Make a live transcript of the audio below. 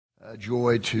a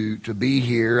joy to be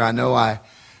here. I know I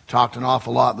talked an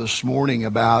awful lot this morning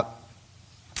about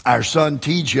our son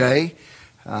TJ.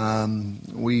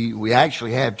 We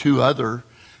actually have two other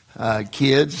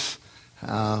kids.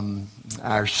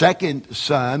 Our second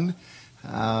son,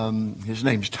 his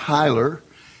name's Tyler,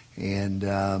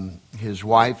 and his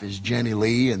wife is Jenny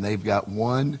Lee, and they've got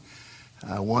one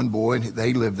boy.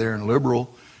 They live there in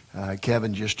Liberal.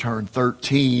 Kevin just turned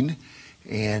 13,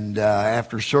 and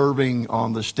after serving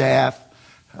on the staff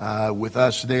with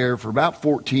us there for about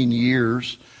 14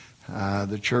 years,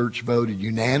 the church voted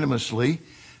unanimously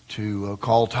to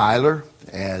call Tyler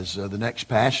as the next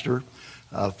pastor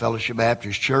of Fellowship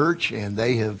Baptist Church, and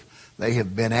they have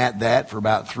been at that for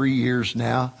about 3 years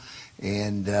now,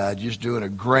 and just doing a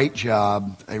great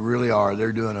job. They really are.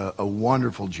 They're doing a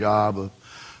wonderful job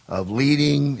of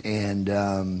leading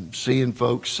and seeing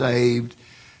folks saved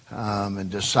and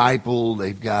discipled.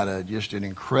 They've got just an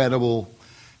incredible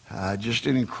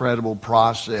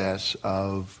process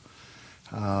of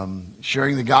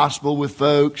sharing the gospel with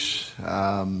folks.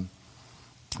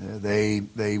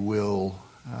 They will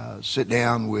sit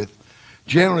down with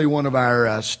generally one of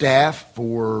our staff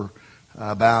for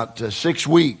about 6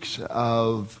 weeks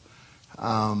of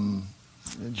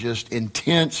just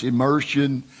intense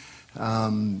immersion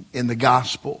in the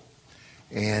gospel.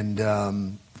 And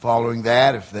following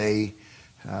that, if they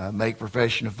make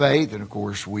profession of faith, and of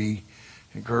course we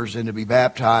encourage them to be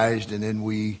baptized, and then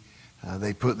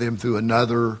they put them through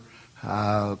another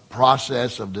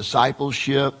process of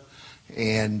discipleship.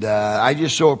 And I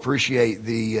just so appreciate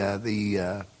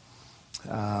the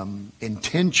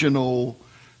intentional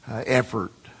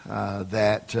effort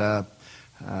that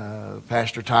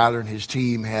Pastor Tyler and his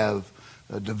team have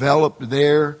developed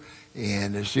there,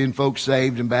 and seeing folks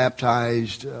saved and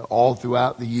baptized all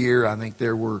throughout the year. I think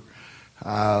there were,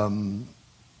 I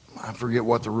forget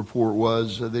what the report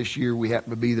was this year. We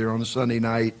happened to be there on a Sunday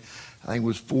night. I think it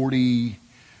was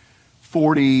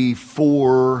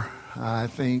 44,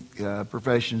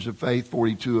 professions of faith.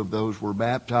 42 of those were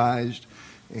baptized.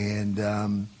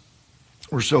 And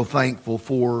we're so thankful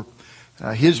for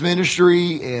his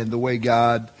ministry and the way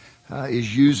God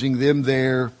is using them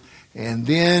there. And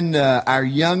then our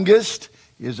youngest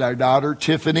is our daughter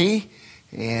Tiffany,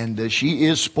 and she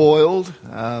is spoiled.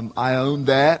 I own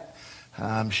that.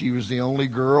 She was the only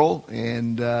girl,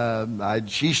 and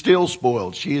she's still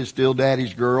spoiled. She is still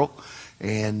Daddy's girl,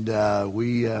 and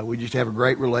we just have a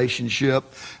great relationship.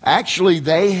 Actually,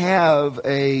 they have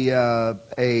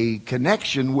a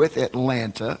connection with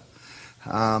Atlanta.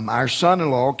 Our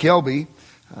son-in-law Kelby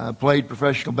played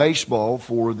professional baseball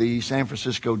for the San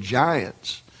Francisco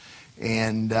Giants,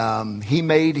 and he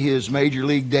made his major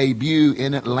league debut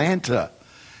in Atlanta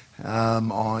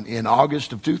in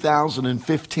August of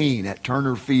 2015 at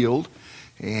Turner Field.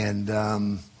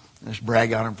 And let's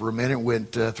brag on him for a minute.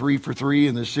 Went 3 for 3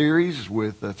 in the series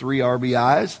with 3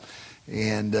 RBIs,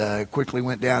 and quickly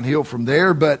went downhill from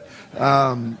there. But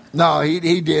no,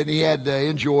 he did. He had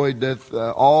enjoyed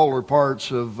all or parts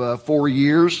of 4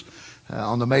 years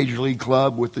on the Major League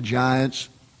Club with the Giants,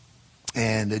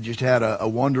 and just had a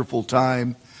wonderful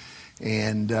time.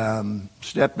 And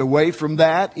stepped away from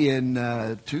that in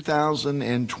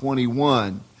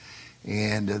 2021.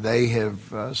 And they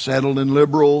have settled in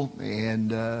Liberal, and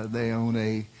they own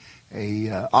a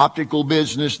optical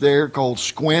business there called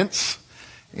Squints.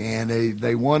 And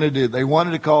they wanted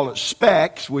to call it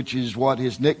Specs, which is what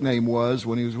his nickname was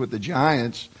when he was with the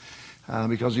Giants,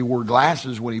 because he wore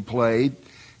glasses when he played.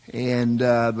 And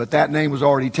but that name was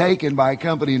already taken by a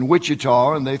company in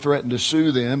Wichita, and they threatened to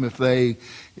sue them if they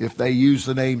used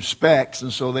the name Specs.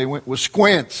 And so they went with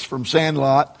Squints from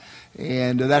Sandlot.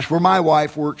 And that's where my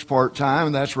wife works part-time,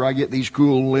 and that's where I get these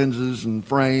cool lenses and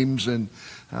frames and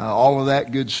all of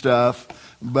that good stuff.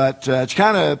 But it's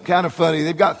kind of funny.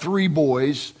 They've got 3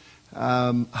 boys.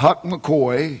 Huck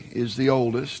McCoy is the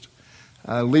oldest.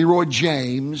 Leroy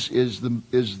James is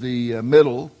the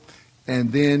middle,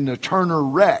 and then Turner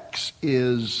Rex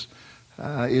is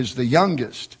the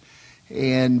youngest.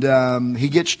 And he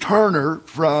gets Turner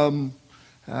from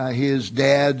his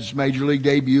dad's major league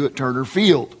debut at Turner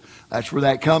Field. That's where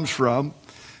that comes from.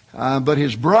 But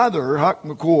his brother, Huck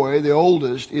McCoy, the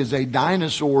oldest, is a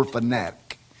dinosaur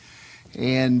fanatic.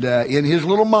 And in his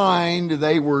little mind,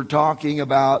 they were talking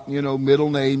about, middle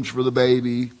names for the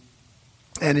baby.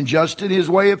 And in his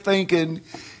way of thinking,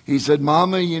 he said,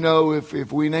 Mama,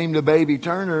 if we named the baby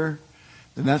Turner,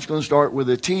 then that's going to start with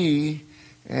a T.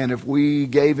 And if we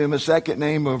gave him a second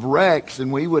name of Rex,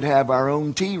 then we would have our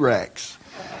own T-Rex.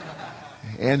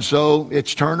 And so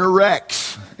it's Turner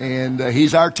Rex. And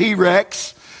he's our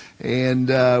T-Rex.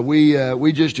 And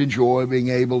we just enjoy being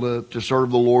able to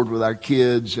serve the Lord with our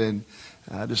kids, and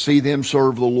to see them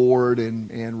serve the Lord,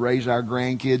 and raise our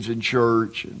grandkids in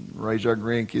church and raise our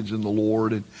grandkids in the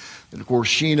Lord. And of course,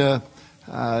 Sheena,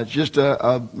 just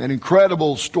an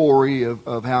incredible story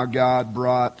of how God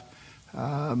brought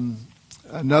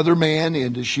another man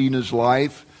into Sheena's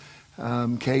life.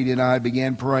 Katie and I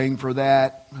began praying for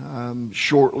that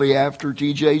shortly after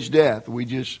TJ's death. We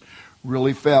just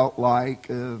really felt like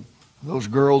those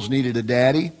girls needed a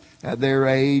daddy at their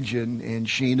age, and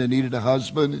Sheena needed a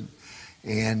husband.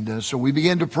 And so we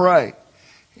began to pray.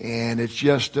 And it's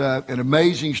just an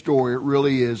amazing story. It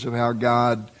really is, of how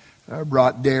God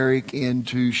brought Derek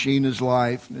into Sheena's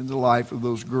life and in the life of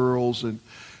those girls. And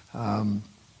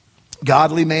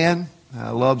godly man,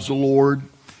 loves the Lord.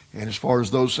 And as far as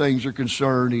those things are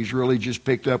concerned, he's really just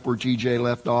picked up where TJ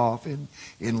left off in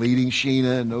leading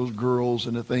Sheena and those girls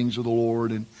in the things of the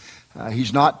Lord. And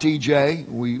he's not TJ.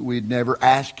 We'd never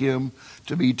ask him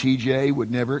to be TJ. Would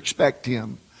never expect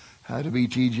him to be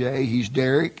TJ. He's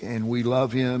Derek, and we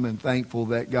love him and thankful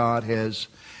that God has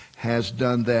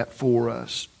done that for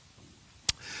us.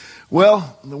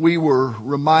 Well, we were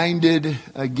reminded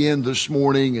again this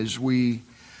morning as we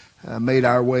made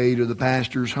our way to the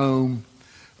pastor's home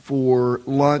for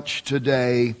lunch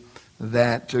today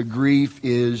that grief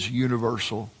is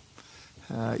universal.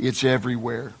 It's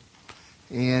everywhere.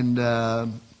 And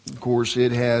of course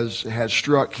it has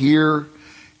struck here,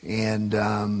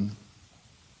 and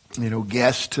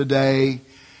guests today.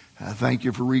 Thank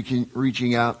you for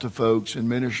reaching out to folks and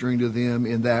ministering to them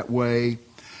in that way.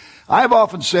 I've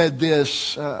often said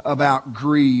this about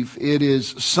grief. It is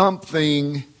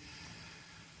something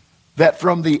that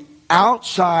from the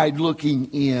outside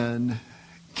looking in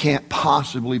can't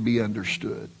possibly be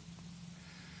understood.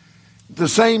 At the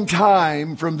same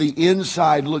time, from the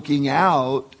inside looking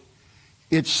out,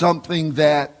 it's something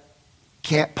that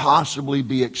can't possibly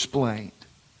be explained.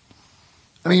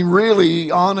 I mean,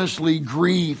 really, honestly,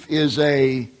 grief is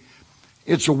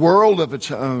it's a world of its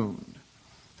own.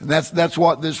 And that's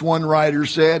what this one writer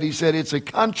said. He said, it's a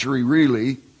country,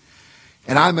 really.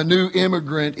 And I'm a new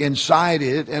immigrant inside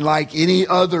it. And like any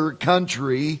other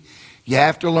country, you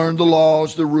have to learn the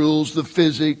laws, the rules, the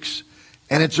physics.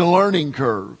 And it's a learning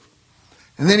curve.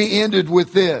 And then he ended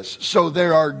with this. So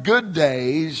there are good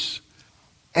days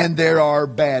and there are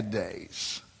bad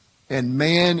days. And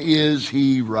man, is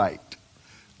he right.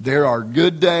 There are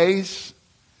good days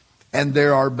and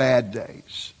there are bad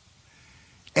days.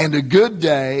 And a good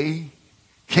day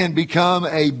can become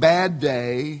a bad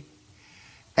day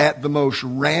at the most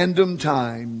random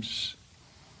times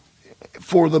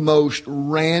for the most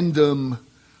random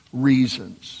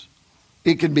reasons.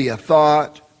 It can be a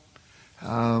thought.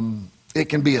 It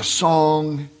can be a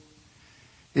song.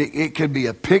 It can be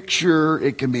a picture.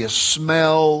 It can be a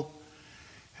smell.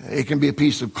 It can be a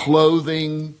piece of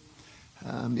clothing.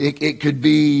 It could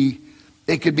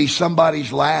be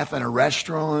somebody's laugh in a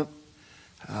restaurant.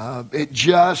 It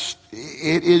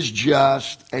is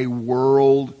just a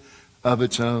world of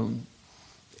its own,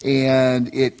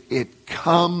 and it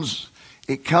comes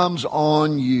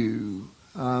on you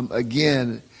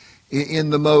again in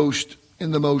the most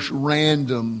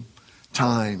random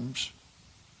times.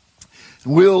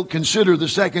 We'll consider the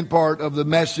second part of the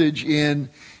message in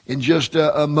just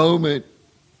a moment.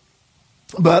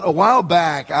 But a while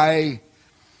back, I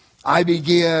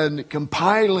began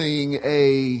compiling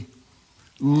a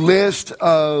list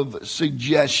of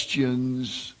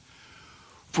suggestions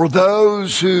for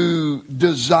those who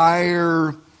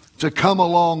desire to come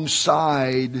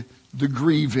alongside the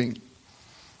grieving.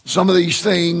 Some of these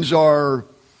things are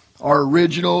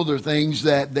original. They're things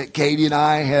that Katie and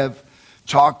I have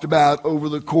talked about over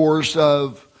the course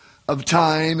of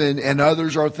time, and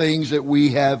others are things that we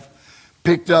have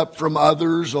picked up from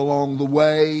others along the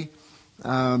way.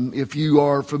 If you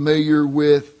are familiar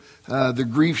with the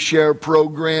Grief Share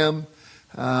program,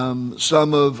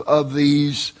 some of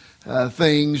these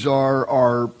things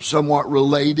are somewhat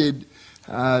related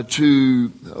to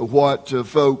what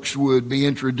folks would be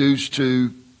introduced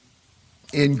to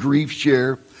in Grief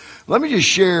Share. Let me just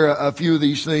share a few of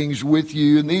these things with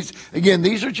you. And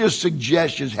these are just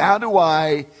suggestions.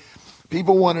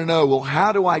 People want to know, well,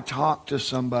 how do I talk to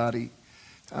somebody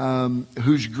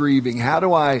who's grieving? How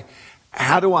do I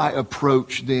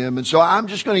approach them? And so I'm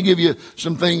just going to give you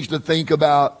some things to think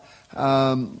about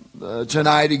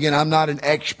tonight. Again, I'm not an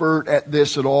expert at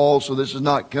this at all, so this is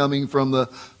not coming from the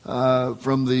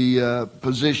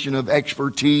position of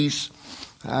expertise.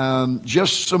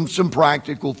 Just some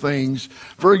practical things.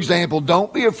 For example,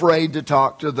 don't be afraid to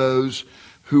talk to those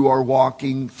who are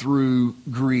walking through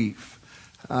grief.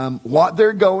 What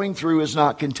they're going through is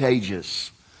not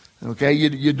contagious. Okay,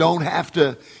 you don't have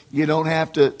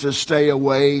to stay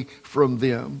away from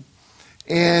them,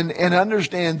 and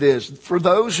understand this. For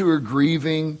those who are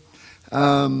grieving,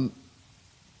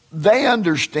 they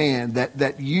understand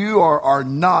that you are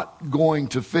not going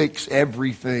to fix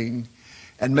everything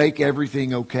and make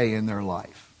everything okay in their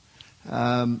life.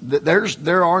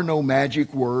 There are no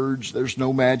magic words. There's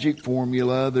no magic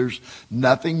formula. There's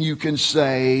nothing you can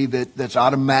say that's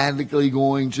automatically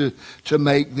going to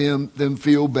make them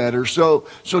feel better. So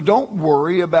don't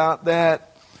worry about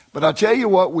that. But I'll tell you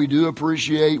what we do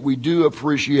appreciate. We do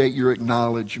appreciate your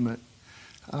acknowledgement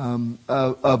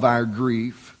of our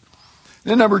grief.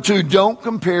 Then number 2, don't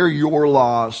compare your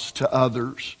loss to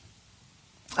others.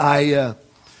 I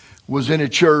was in a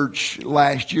church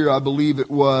last year, I believe it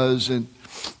was, and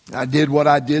I did what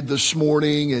I did this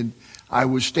morning, and I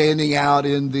was standing out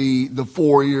in the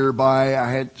foyer I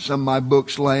had some of my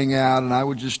books laying out, and I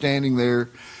was just standing there.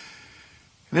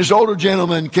 And this older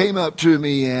gentleman came up to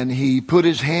me, and he put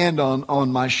his hand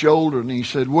on my shoulder, and he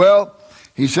said,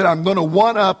 I'm going to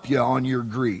one-up you on your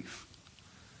grief.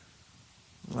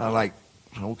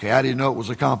 Okay, I didn't know it was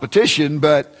a competition,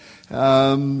 but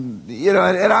and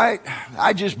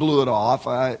I just blew it off.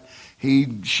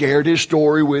 He shared his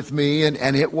story with me,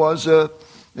 and it was a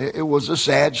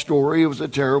sad story. It was a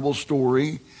terrible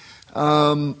story.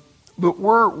 But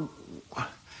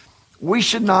we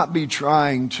should not be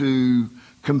trying to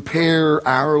compare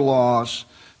our loss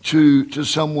to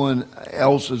someone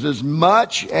else's. As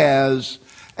much as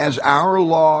our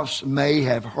loss may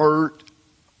have hurt,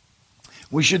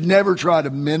 we should never try to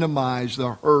minimize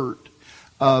the hurt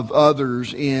of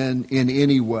others in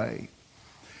any way.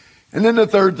 And then the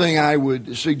third thing I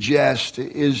would suggest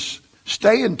is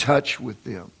stay in touch with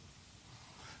them.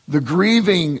 The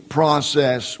grieving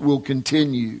process will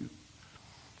continue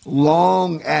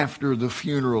long after the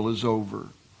funeral is over,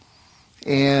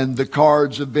 and the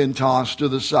cards have been tossed to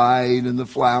the side, and the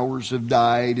flowers have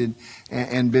died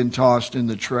and been tossed in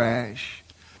the trash.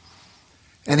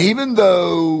 And even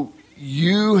though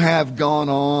you have gone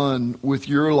on with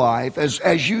your life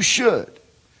as you should,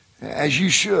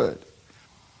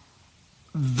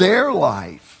 their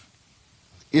life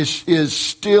is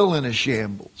still in a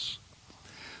shambles.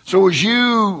 So as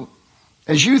you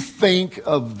think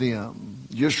of them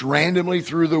just randomly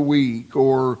through the week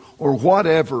or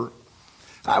whatever,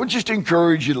 I would just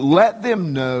encourage you to let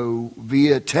them know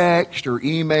via text or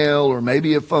email or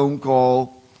maybe a phone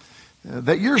call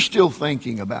that you're still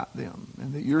thinking about them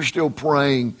and that you're still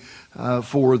praying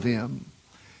for them.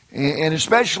 And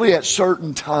especially at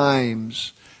certain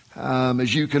times,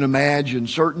 as you can imagine,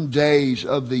 certain days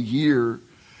of the year,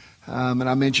 and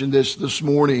I mentioned this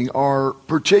morning, are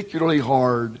particularly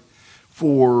hard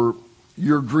for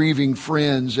your grieving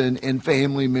friends and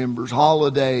family members.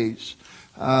 Holidays,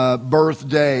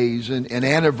 birthdays, and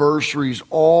anniversaries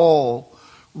all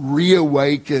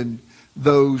reawaken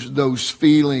those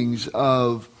feelings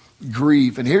of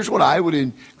grief. And here's what I would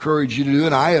encourage you to do,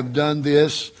 and I have done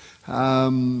this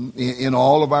in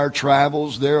all of our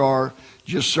travels. There are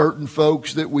just certain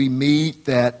folks that we meet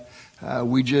that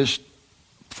we just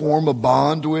form a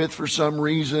bond with for some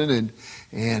reason,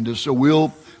 and so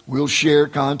we'll share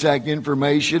contact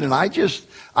information, and I just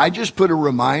put a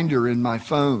reminder in my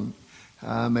phone,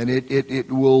 and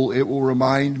it will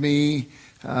remind me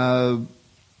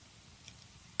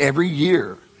every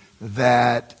year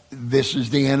that this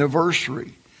is the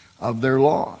anniversary of their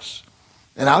loss.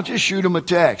 And I'll just shoot them a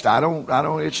text. I don't,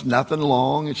 it's nothing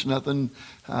long. It's nothing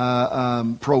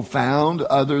profound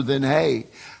other than, hey,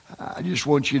 I just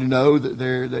want you to know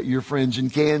that your friends in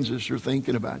Kansas are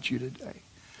thinking about you today.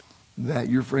 That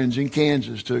your friends in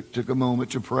Kansas took a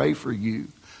moment to pray for you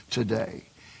today.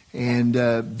 And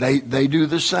they do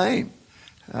the same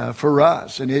for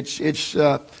us. And it's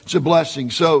a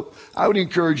blessing. So I would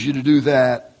encourage you to do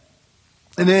that.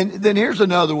 And then here's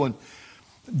another one.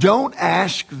 Don't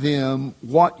ask them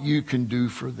what you can do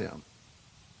for them.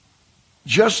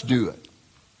 Just do it.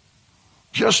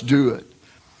 Just do it.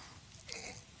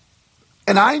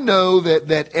 And I know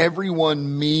that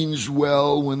everyone means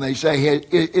well when they say, hey,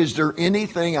 is there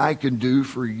anything I can do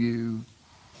for you?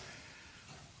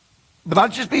 But I'll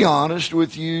just be honest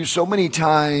with you, so many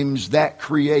times that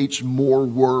creates more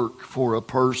work for a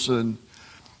person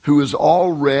who is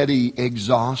already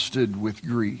exhausted with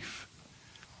grief.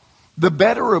 The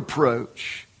better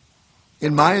approach,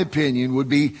 in my opinion, would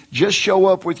be just show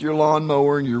up with your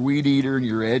lawnmower and your weed eater and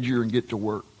your edger and get to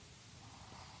work.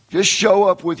 Just show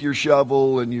up with your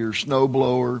shovel and your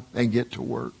snowblower and get to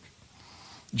work.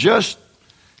 Just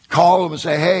call them and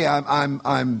say, hey,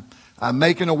 I'm I'm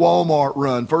making a Walmart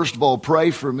run. First of all,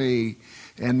 pray for me.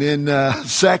 And then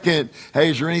second, hey,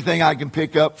 is there anything I can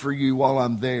pick up for you while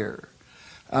I'm there?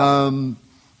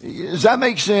 Does that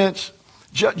make sense?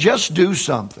 Just do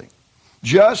something.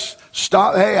 Just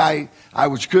stop. Hey, I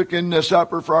was cooking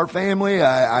supper for our family.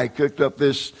 I cooked up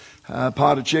this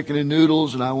pot of chicken and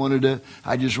noodles, and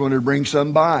I just wanted to bring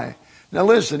some by. Now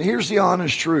listen, here's the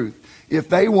honest truth. If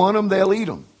they want them, they'll eat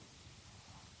them.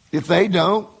 If they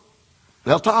don't,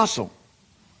 they'll toss them.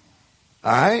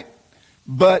 All right?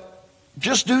 But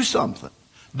just do something.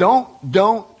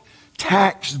 Don't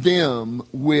tax them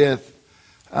with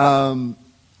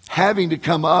having to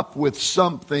come up with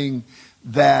something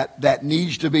that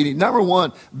needs to be. Number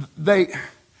one, they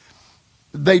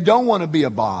don't want to be a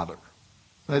bother.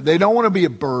 They don't want to be a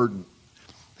burden.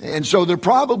 And so they're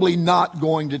probably not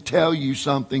going to tell you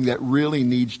something that really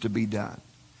needs to be done.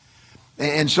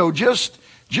 And so just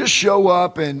show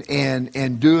up and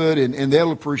do it, and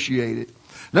they'll appreciate it.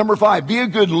 Number 5, be a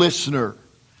good listener.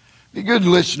 Be a good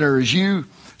listener. As you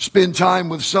spend time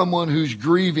with someone who's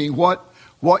grieving, what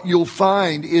you'll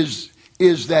find is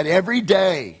that every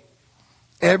day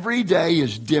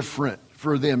is different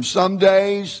for them. Some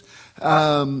days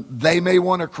they may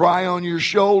want to cry on your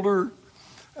shoulder,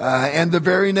 and the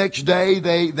very next day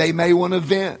they may want to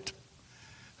vent.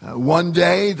 One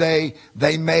day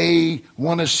they may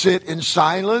want to sit in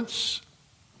silence.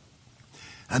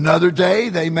 Another day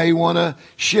they may want to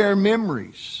share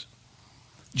memories.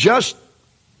 Just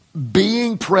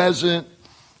being present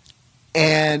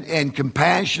and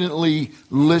compassionately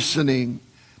listening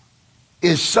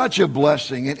is such a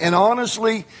blessing. And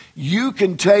honestly, you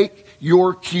can take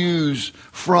your cues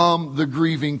from the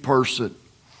grieving person.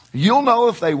 You'll know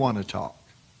if they want to talk.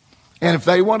 And if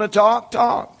they want to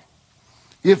talk.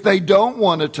 If they don't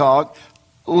want to talk,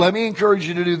 let me encourage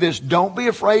you to do this. Don't be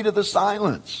afraid of the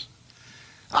silence.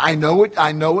 I know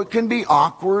it can be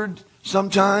awkward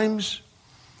sometimes,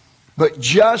 but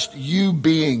just you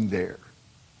being there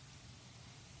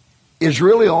is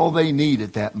really all they need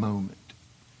at that moment.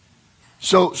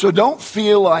 So don't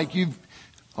feel like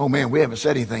oh man, we haven't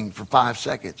said anything for 5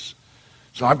 seconds,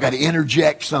 so I've got to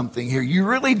interject something here. You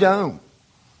really don't.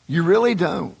 You really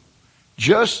don't.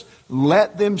 Just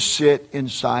let them sit in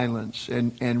silence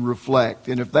and reflect.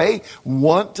 And if they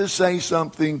want to say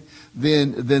something,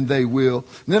 then they will.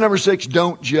 And then number 6,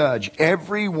 don't judge.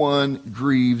 Everyone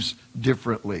grieves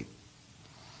differently.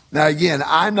 Now again,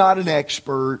 I'm not an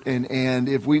expert, and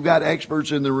if we've got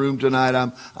experts in the room tonight,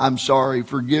 I'm sorry,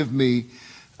 forgive me.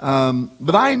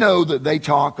 But I know that they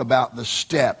talk about the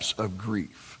steps of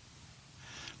grief.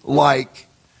 Like,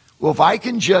 well, if I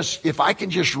can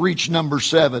just reach number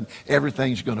 7,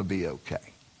 everything's going to be okay.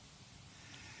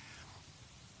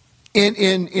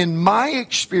 In my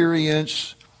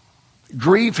experience,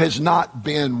 grief has not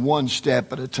been one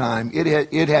step at a time.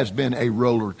 It has been a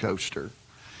roller coaster.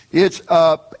 It's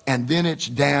up and then it's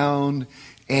down,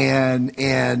 and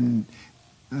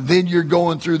then you're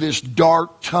going through this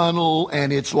dark tunnel,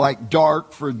 and it's like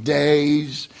dark for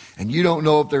days, and you don't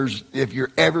know if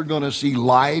you're ever going to see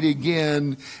light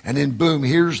again. And then boom,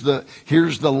 here's the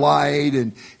light,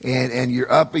 and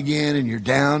you're up again and you're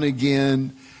down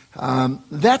again.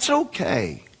 That's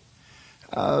okay.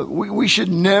 We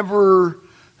should never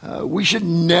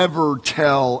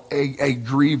tell a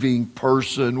grieving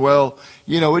person, well,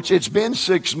 it's been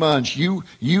 6 months. You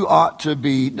ought to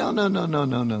be.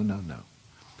 No.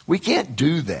 We can't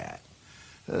do that.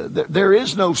 There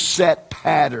is no set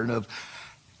pattern of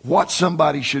what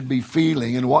somebody should be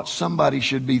feeling and what somebody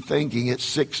should be thinking at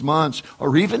 6 months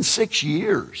or even 6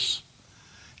 years.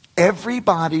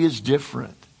 Everybody is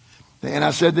different. And I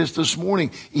said this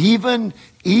morning, even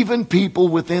people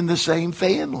within the same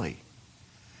family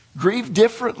grieve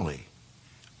differently.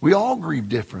 We all grieve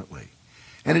differently.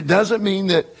 And it doesn't mean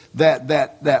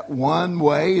that one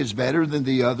way is better than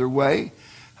the other way.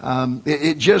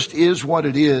 It just is what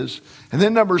it is. And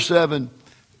then number 7,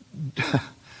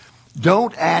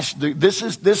 don't ask. This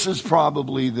is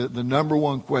probably the number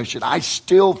one question. I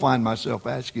still find myself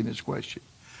asking this question.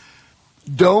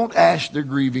 Don't ask the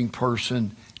grieving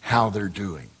person how they're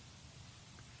doing.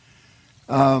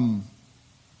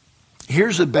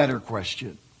 Here's a better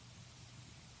question.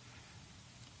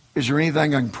 Is there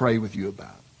anything I can pray with you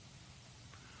about?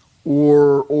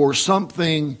 Or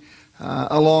something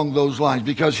along those lines.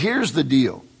 Because here's the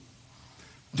deal.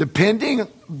 Depending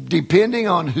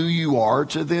on who you are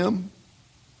to them,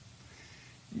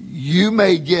 you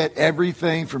may get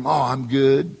everything from, oh, I'm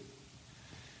good,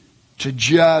 to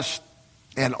just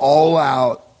an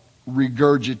all-out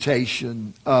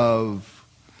regurgitation of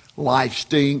life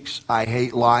stinks, I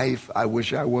hate life, I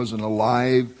wish I wasn't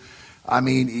alive, I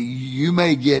mean, you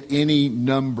may get any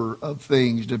number of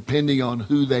things depending on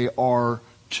who they are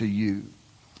to you.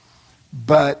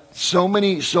 But so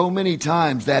many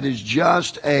times that is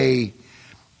just a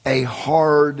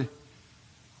hard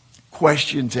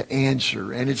question to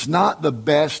answer, and it's not the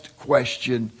best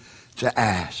question to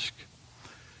ask.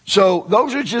 So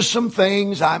those are just some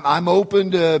things. I'm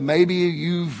open to, maybe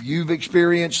you've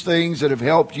experienced things that have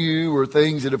helped you, or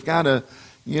things that have kind of,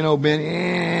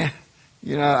 been,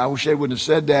 I wish they wouldn't have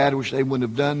said that. I wish they wouldn't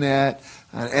have done that.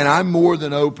 And I'm more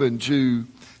than open to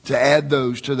add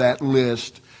those to that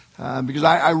list. Because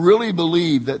I really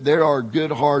believe that there are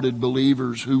good-hearted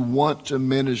believers who want to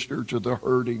minister to the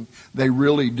hurting. They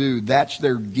really do. That's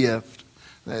their gift.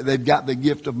 They've got the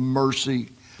gift of mercy,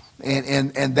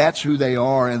 and that's who they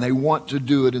are, and they want to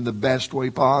do it in the best way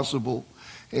possible.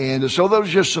 And so those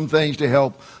are just some things to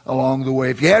help along the way.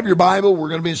 If you have your Bible, we're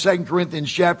going to be in 2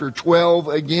 Corinthians chapter 12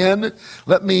 again.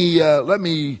 Let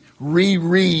me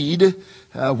reread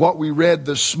what we read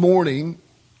this morning.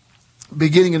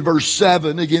 Beginning in verse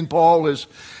 7, again, Paul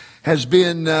has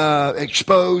been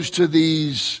exposed to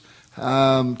these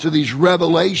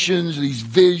revelations, these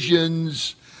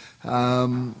visions.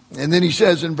 And then he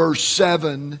says in verse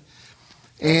 7,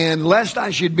 "And lest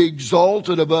I should be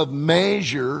exalted above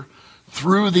measure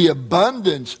through the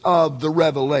abundance of the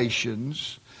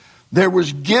revelations, there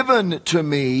was given to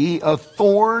me a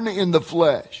thorn in the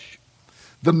flesh,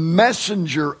 the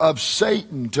messenger of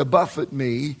Satan to buffet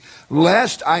me,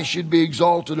 lest I should be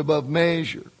exalted above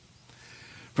measure.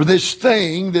 For this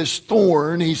thing, this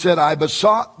thorn," he said, "I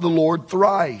besought the Lord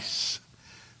thrice,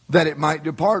 that it might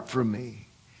depart from me.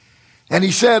 And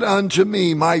he said unto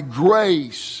me, My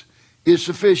grace is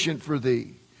sufficient for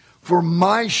thee, for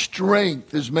my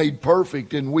strength is made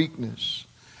perfect in weakness.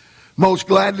 Most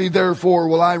gladly, therefore,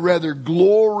 will I rather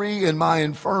glory in my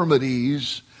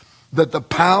infirmities, that the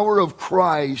power of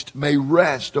Christ may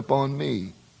rest upon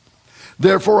me.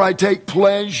 Therefore I take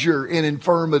pleasure in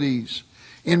infirmities,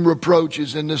 in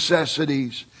reproaches, in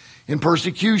necessities, in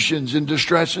persecutions, in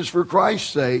distresses for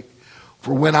Christ's sake.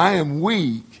 For when I am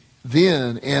weak,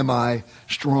 then am I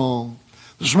strong."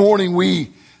 This morning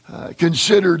we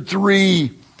considered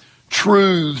 3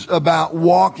 truths about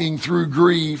walking through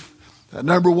grief.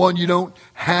 Number 1, you don't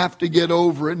have to get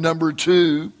over it. Number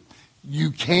 2,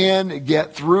 you can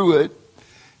get through it.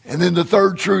 And then the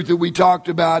third truth that we talked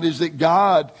about is that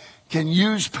God can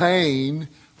use pain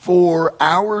for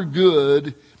our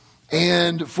good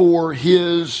and for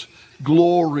His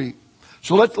glory.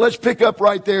 So let's pick up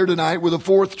right there tonight with a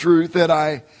fourth truth that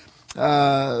I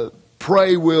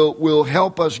pray will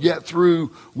help us get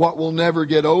through what we'll never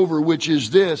get over, which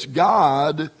is this: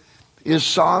 God is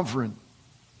sovereign.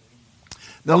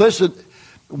 Now listen,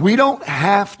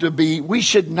 we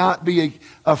should not be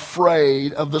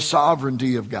afraid of the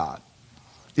sovereignty of God.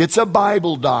 It's a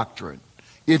Bible doctrine.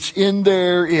 It's in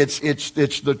there. It's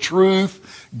the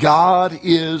truth. God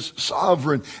is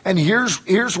sovereign. And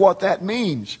here's what that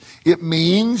means. It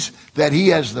means that He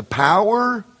has the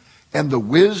power and the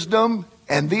wisdom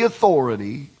and the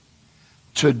authority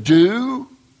to do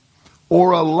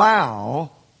or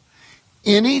allow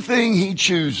anything He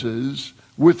chooses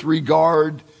with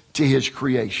regard to His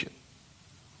creation.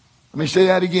 Let me say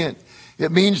that again.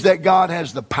 It means that God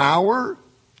has the power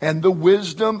and the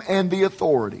wisdom and the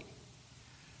authority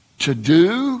to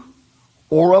do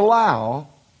or allow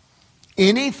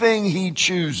anything He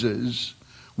chooses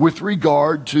with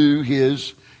regard to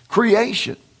His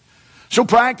creation. So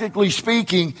practically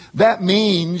speaking, that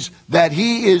means that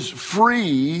He is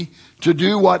free to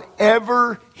do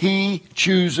whatever He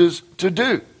chooses to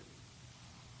do.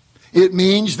 It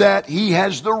means that He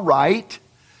has the right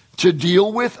to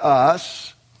deal with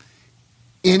us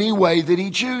any way that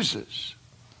He chooses.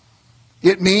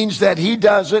 It means that He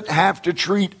doesn't have to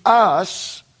treat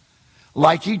us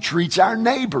like He treats our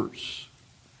neighbors.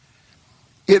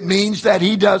 It means that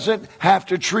He doesn't have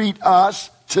to treat us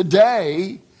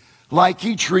today like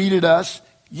He treated us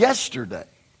yesterday.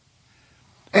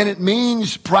 And it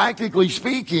means, practically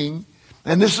speaking,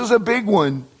 and this is a big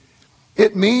one,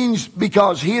 it means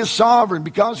because He is sovereign,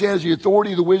 because He has the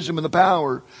authority, the wisdom, and the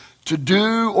power to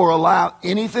do or allow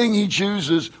anything He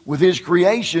chooses with His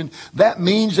creation, that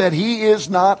means that He is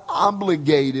not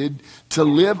obligated to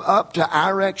live up to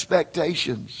our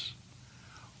expectations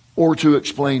or to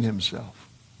explain Himself.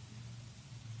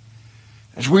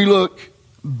 As we look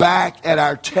back at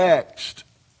our text,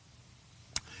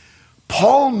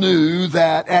 Paul knew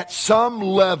that at some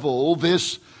level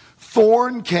this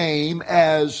thorn came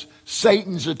as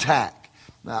Satan's attack.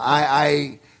 Now,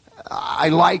 I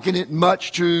liken it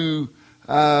much to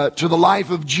the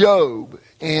life of Job,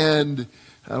 and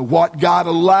what God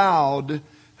allowed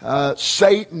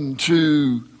Satan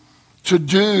to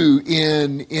do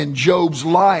in Job's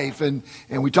life. And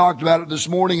we talked about it this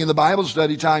morning in the Bible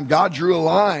study time. God drew a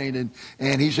line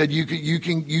and he said, you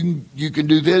can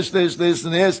do this,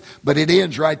 and this, but it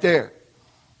ends right there.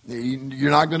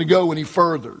 You're not going to go any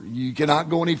further. You cannot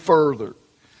go any further.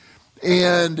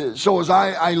 And so as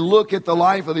I look at the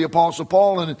life of the Apostle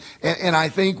Paul, and I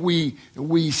think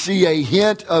we see a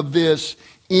hint of this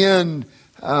in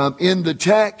the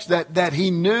text, that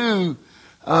he knew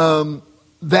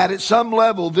that at some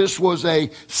level this was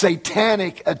a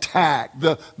satanic attack.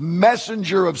 The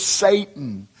messenger of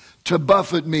Satan to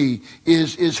buffet me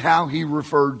is how he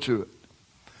referred to it.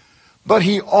 But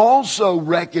he also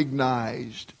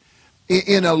recognized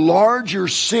in a larger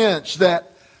sense that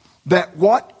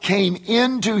what came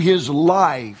into his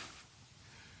life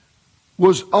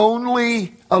was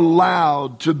only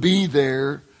allowed to be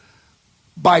there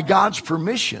by God's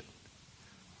permission.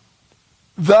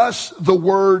 Thus the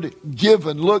word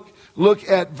given. Look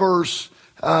at verse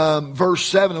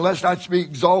 7. Unless I be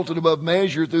exalted above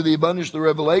measure through the abundance of the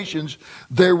revelations,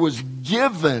 there was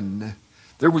given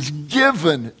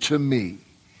to me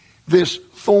this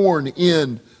thorn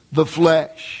in the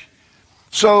flesh.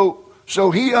 So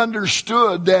he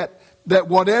understood that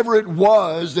whatever it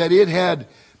was, that it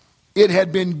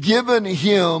had been given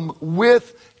him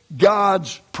with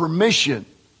God's permission.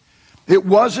 It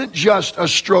wasn't just a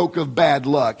stroke of bad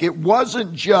luck. It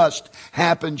wasn't just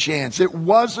happen chance. It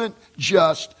wasn't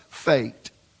just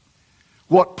fate.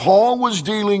 What Paul was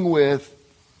dealing with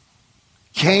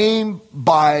came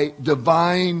by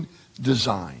divine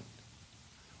design.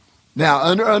 Now,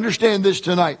 understand this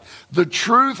tonight. The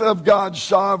truth of God's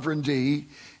sovereignty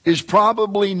is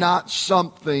probably not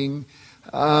something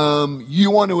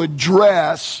you want to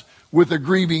address with a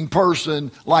grieving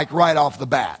person like right off the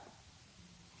bat.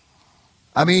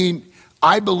 I mean,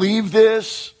 I believe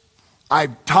this.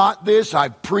 I've taught this.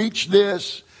 I've preached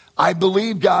this. I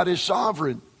believe God is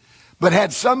sovereign. But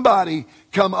had somebody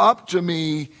come up to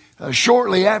me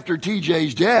shortly after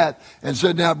TJ's death and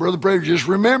said, now, Brother Prater, just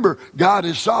remember, God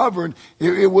is sovereign,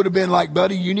 it would have been like,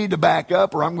 buddy, you need to back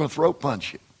up or I'm going to throat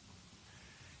punch you.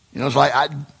 You know, it's like,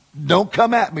 don't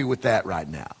come at me with that right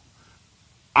now.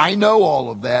 I know all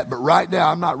of that, but right now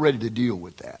I'm not ready to deal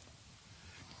with that.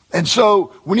 And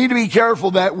so we need to be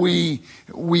careful that we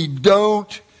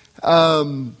don't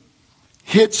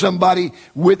hit somebody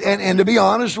with, and to be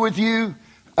honest with you,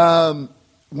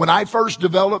 when I first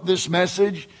developed this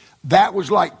message, that was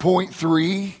like point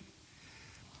 3.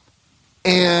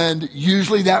 And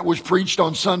usually that was preached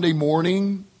on Sunday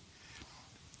morning.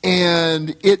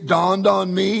 And it dawned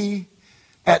on me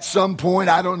at some point,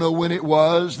 I don't know when it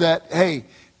was, that, hey,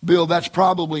 Bill, that's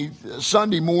probably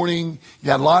Sunday morning. You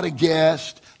got a lot of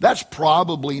guests. That's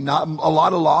probably not a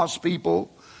lot of lost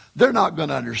people. They're not going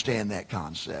to understand that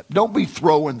concept. Don't be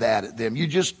throwing that at them. You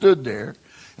just stood there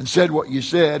and said what you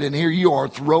said, and here you are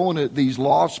throwing at these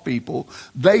lost people.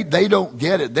 They don't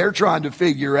get it. They're trying to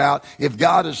figure out if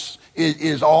God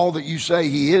is all that you say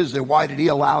he is, then why did he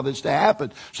allow this to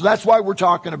happen? So that's why we're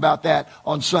talking about that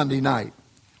on Sunday night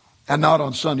and not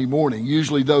on Sunday morning.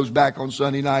 Usually those back on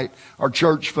Sunday night are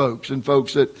church folks and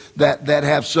folks that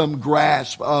have some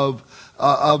grasp of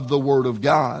the Word of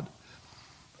God.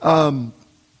 But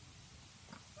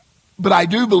I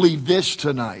do believe this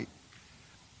tonight,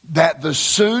 that the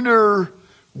sooner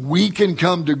we can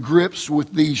come to grips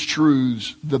with these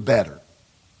truths, the better.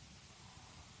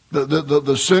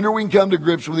 The sooner we can come to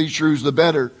grips with these truths, the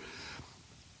better.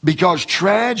 Because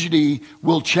tragedy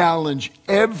will challenge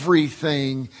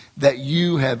everything that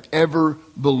you have ever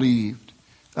believed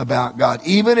about God.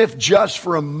 Even if just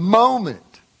for a moment.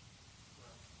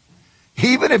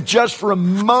 Even if just for a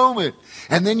moment.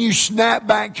 And then you snap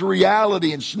back to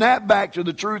reality and snap back to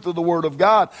the truth of the Word of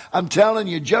God. I'm telling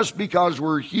you, just because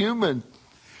we're human,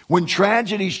 when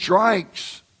tragedy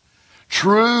strikes,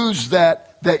 truths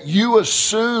that you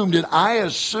assumed and I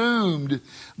assumed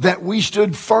that we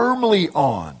stood firmly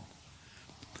on.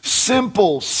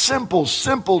 Simple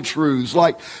truths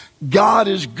like God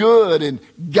is good and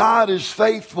God is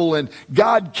faithful and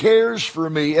God cares for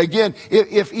me. Again,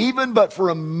 if even but for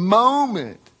a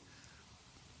moment,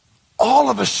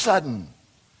 all of a sudden,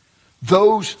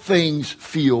 those things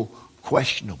feel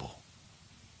questionable.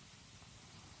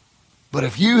 But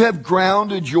if you have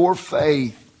grounded your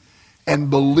faith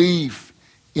and belief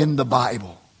in the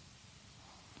Bible,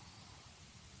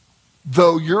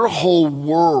 though your whole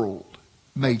world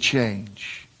may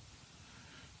change,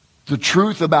 the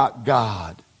truth about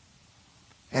God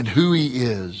and who He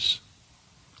is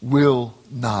will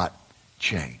not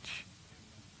change.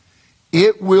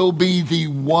 It will be the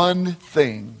one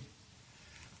thing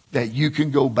that you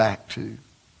can go back to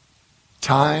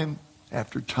time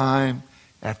after time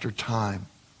after time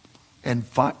and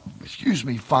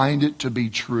find it to be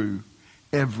true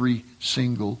every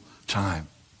single time.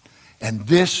 And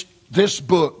this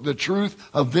book, the truth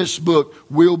of this book,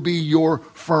 will be your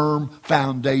firm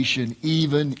foundation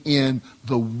even in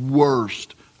the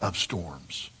worst of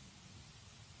storms.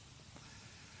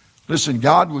 Listen,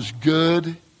 God was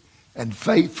good and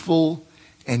faithful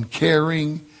and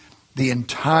caring the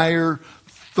entire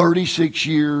 36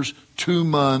 years, 2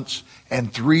 months,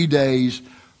 and 3 days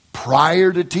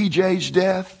prior to TJ's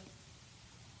death,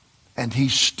 and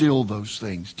He's still those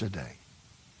things today.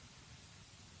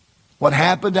 What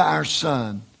happened to our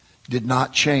son did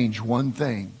not change one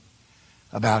thing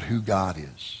about who God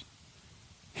is.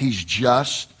 He's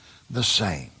just the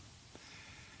same.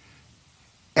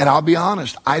 And I'll be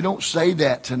honest, I don't say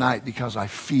that tonight because I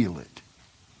feel it.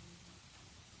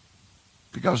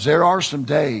 Because there are some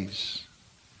days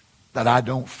that I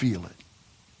don't feel it.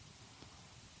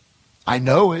 I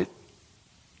know it,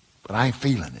 but I ain't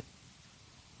feeling it.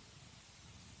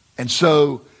 And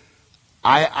so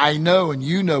I know and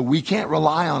you know we can't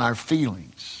rely on our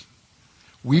feelings.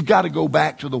 We've got to go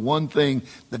back to the one thing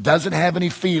that doesn't have any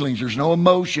feelings. There's no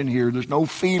emotion here. There's no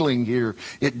feeling here.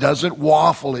 It doesn't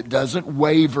waffle. It doesn't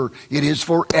waver. It is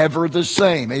forever the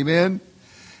same. Amen?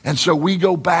 And so we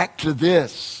go back to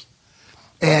this.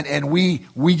 And we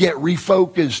get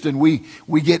refocused and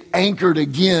we get anchored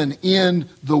again in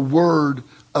the Word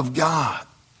of God.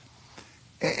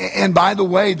 And by the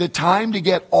way, the time to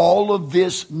get all of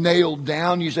this nailed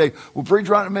down, you say, well,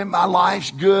 preacher, my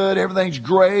life's good, everything's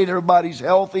great, everybody's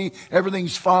healthy,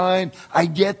 everything's fine. I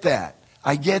get that.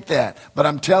 But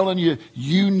I'm telling you,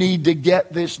 you need to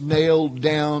get this nailed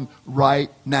down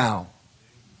right now,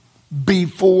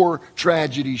 before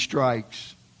tragedy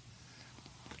strikes.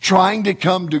 Trying to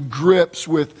come to grips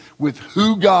with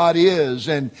who God is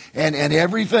and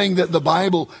everything that the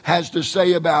Bible has to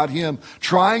say about Him.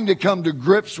 Trying to come to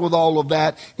grips with all of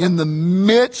that in the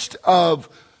midst of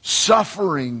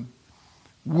suffering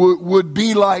would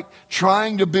be like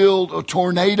trying to build a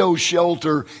tornado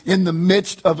shelter in the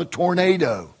midst of a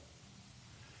tornado.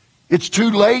 It's too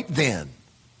late then.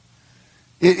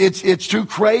 It's too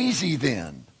crazy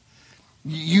then.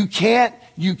 You can't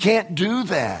do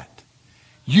that.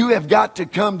 You have got to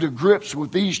come to grips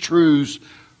with these truths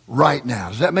right now.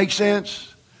 Does that make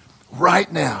sense? Right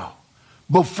now,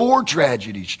 before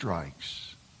tragedy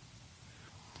strikes.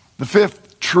 The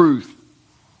fifth truth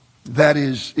that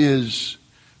is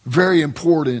very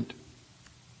important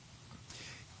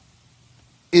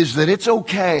is that it's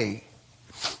okay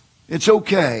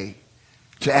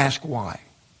to ask why.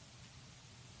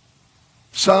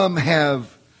 Some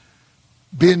have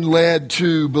been led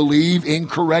to believe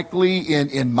incorrectly,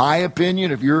 in my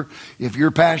opinion. If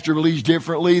your pastor believes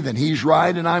differently, then he's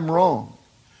right and I'm wrong.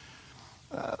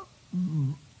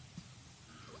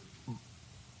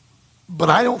 But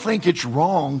I don't think it's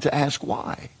wrong to ask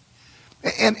why.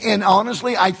 And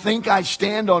honestly, I think I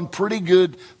stand on pretty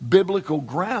good biblical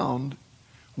ground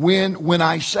when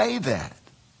I say that.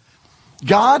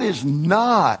 God is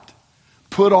not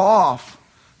put off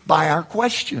by our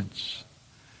questions.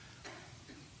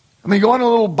 Go on a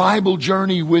little Bible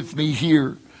journey with me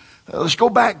here. Let's go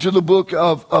back to the book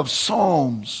of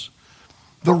Psalms.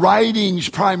 The writings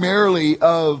primarily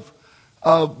of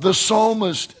the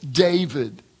psalmist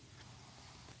David.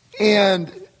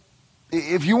 And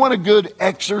if you want a good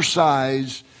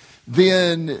exercise,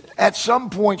 then at some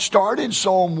point start in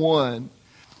Psalm 1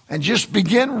 and just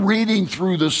begin reading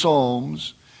through the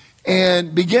Psalms.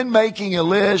 And begin making a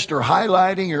list or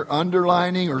highlighting or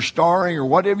underlining or starring or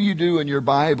whatever you do in your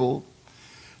Bible.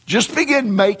 Just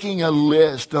begin making a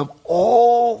list of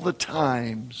all the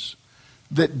times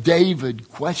that David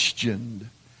questioned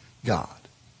God.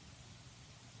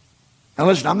 Now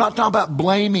listen, I'm not talking about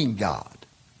blaming God.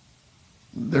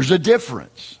 There's a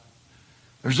difference.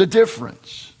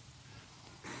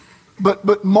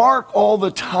 But mark all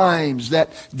the times that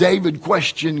David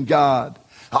questioned God.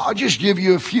 I'll just give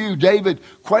you a few. David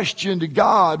questioned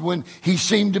God when he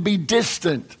seemed to be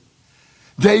distant.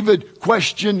 David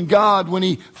questioned God when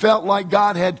he felt like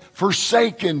God had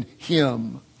forsaken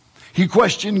him. He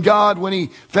questioned God when he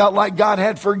felt like God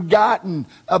had forgotten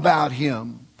about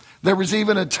him. There was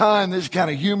even a time, this is kind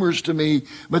of humorous to me,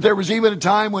 but there was even a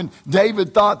time when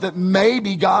David thought that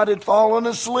maybe God had fallen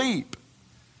asleep.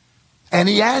 And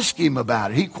he asked him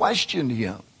about it. He questioned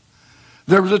him.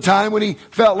 There was a time when he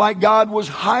felt like God was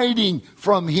hiding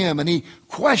from him, and he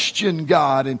questioned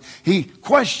God. And he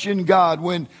questioned God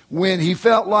when he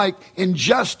felt like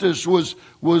injustice was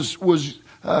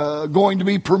going to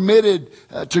be permitted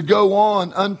to go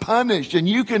on unpunished. And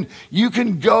you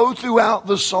can go throughout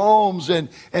the Psalms and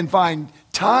find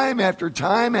time after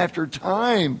time after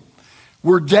time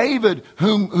where David,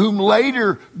 whom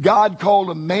later God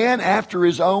called a man after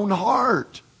his own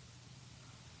heart,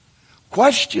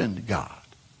 questioned God.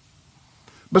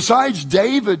 Besides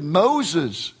David,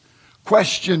 Moses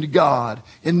questioned God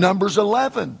in Numbers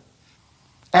 11,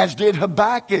 as did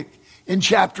Habakkuk in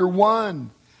chapter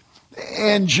 1,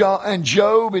 and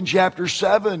Job in chapter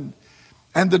 7,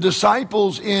 and the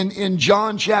disciples in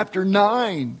John chapter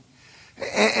 9.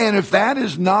 And if that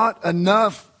is not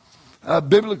enough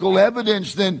biblical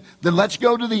evidence, then let's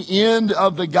go to the end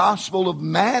of the Gospel of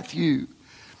Matthew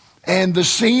and the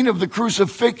scene of the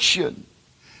crucifixion.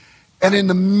 And in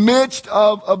the midst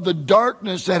of the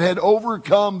darkness that had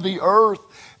overcome the earth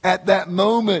at that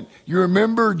moment, you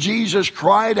remember Jesus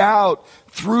cried out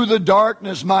through the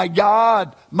darkness, my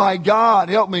God,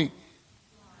 help me.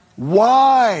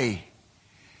 Why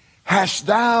hast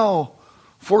thou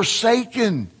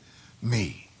forsaken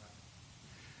me?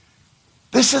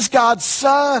 This is God's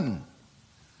Son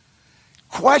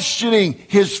questioning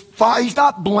his Father. He's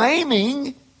not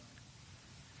blaming.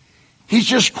 He's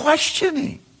just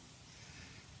questioning.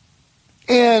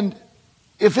 And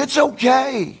if it's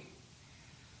okay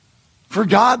for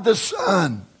God the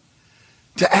Son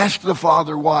to ask the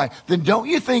Father why, then don't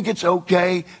you think it's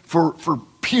okay for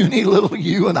puny little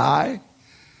you and I,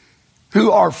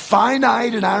 who are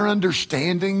finite in our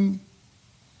understanding,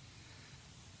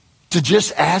 to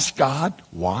just ask God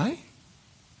why?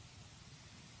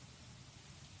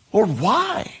 Or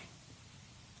why?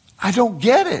 I don't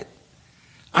get it.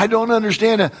 I don't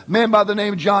understand. A man by the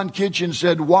name of John Kitchen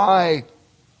said, why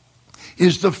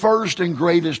is the first and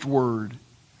greatest word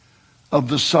of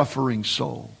the suffering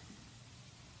soul.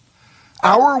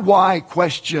 Our why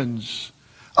questions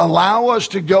allow us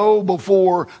to go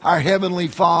before our Heavenly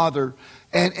Father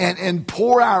and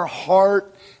pour our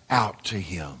heart out to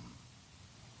Him.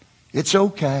 It's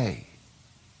okay.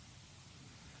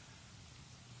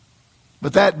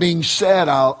 But that being said,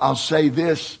 I'll say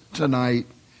this tonight.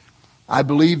 I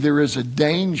believe there is a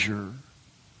danger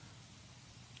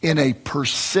in a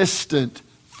persistent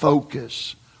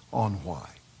focus on why.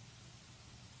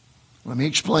 Let me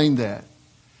explain that.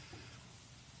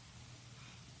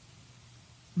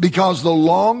 Because the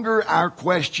longer our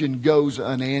question goes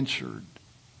unanswered,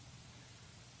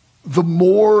 the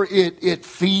more it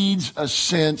feeds a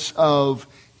sense of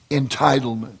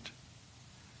entitlement.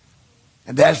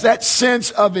 And as that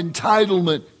sense of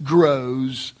entitlement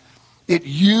grows, it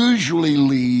usually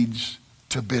leads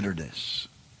to bitterness.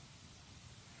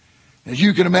 As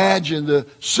you can imagine, the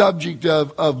subject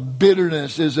of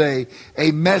bitterness is a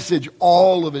message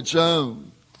all of its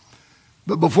own.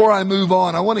 But before I move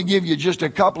on, I want to give you just a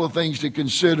couple of things to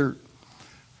consider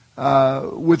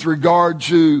with regard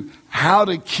to how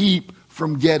to keep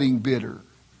from getting bitter.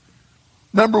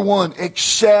 Number one,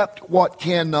 accept what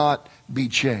cannot be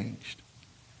changed.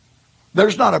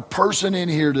 There's not a person in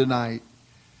here tonight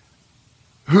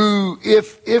who,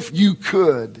 if you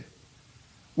could,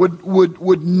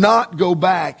 would not go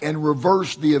back and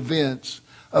reverse the events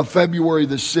of February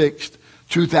the 6th,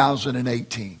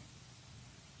 2018.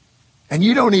 And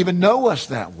you don't even know us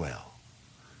that well.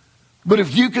 But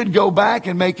if you could go back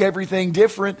and make everything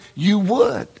different, you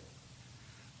would.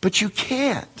 But you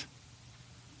can't.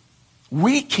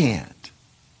 We can't.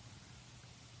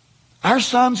 Our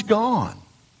son's gone.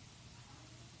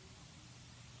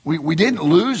 We didn't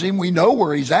lose him. We know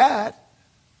where he's at.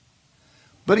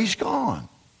 But he's gone.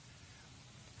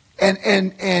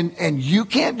 And you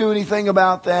can't do anything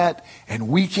about that, and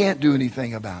we can't do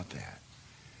anything about that.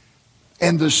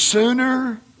 And the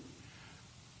sooner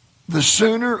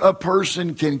a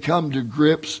person can come to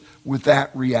grips with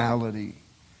that reality,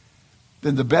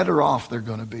 then the better off they're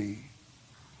going to be.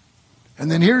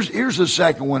 And then here's the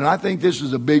second one, and I think this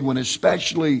is a big one,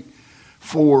 especially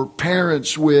for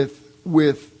parents with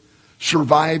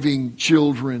surviving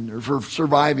children or for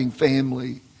surviving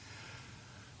family.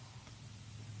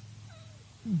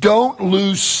 Don't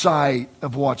lose sight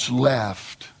of what's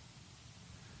left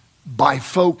by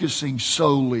focusing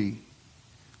solely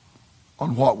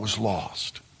on what was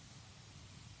lost.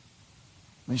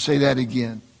 Let me say that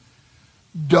again.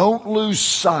 Don't lose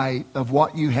sight of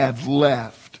what you have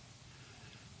left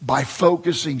by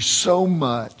focusing so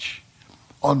much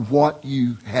on what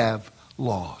you have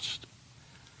lost.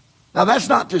 Now, that's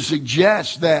not to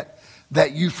suggest that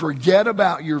that you forget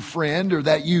about your friend or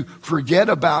that you forget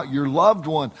about your loved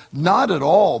one. Not at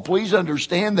all. Please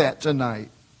understand that tonight.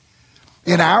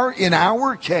 In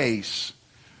our case,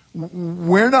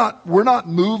 we're not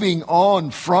moving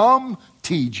on from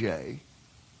TJ.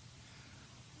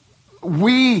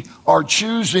 We are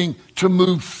choosing to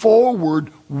move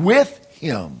forward with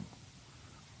him.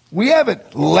 We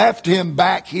haven't left him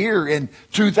back here in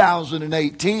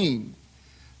 2018.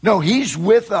 No, he's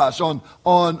with us on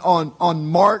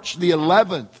March the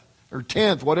 11th or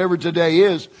 10th, whatever today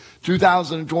is,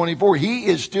 2024. He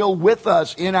is still with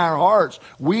us in our hearts.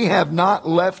 We have not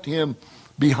left him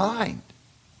behind.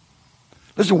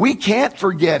 Listen, we can't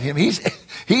forget him. He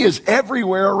is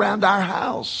everywhere around our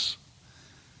house.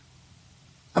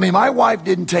 I mean, my wife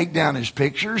didn't take down his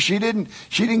picture. She didn't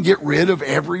get rid of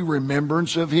every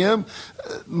remembrance of him.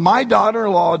 My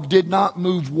daughter-in-law did not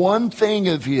move one thing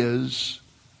of his,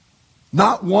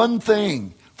 not one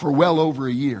thing, for well over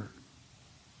a year.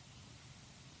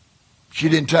 She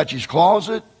didn't touch his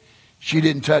closet. She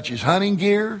didn't touch his hunting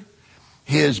gear.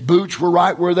 His boots were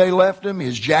right where they left him.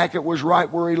 His jacket was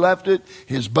right where he left it.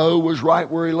 His bow was right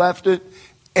where he left it.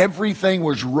 Everything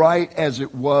was right as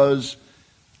it was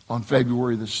on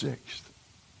February the 6th.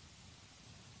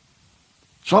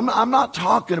 So I'm not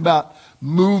talking about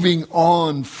moving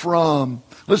on from,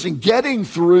 listen, getting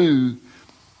through,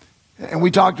 and we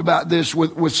talked about this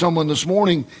with someone this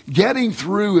morning, getting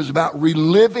through is about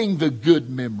reliving the good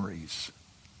memories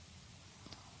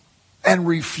and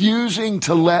refusing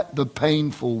to let the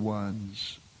painful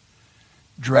ones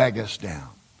drag us down.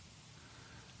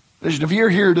 Listen, if you're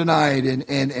here tonight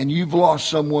and you've lost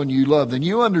someone you love, then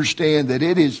you understand that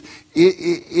it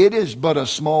is but a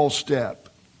small step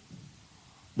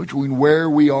between where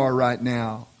we are right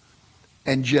now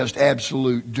and just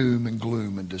absolute doom and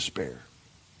gloom and despair.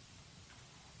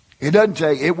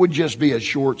 It would just be a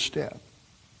short step.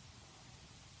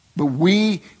 But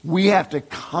we have to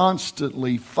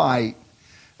constantly fight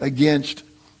against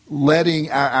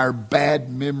letting our bad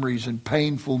memories and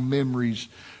painful memories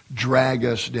drag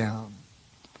us down.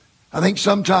 I think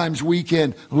sometimes we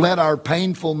can let our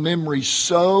painful memories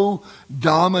so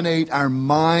dominate our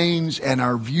minds and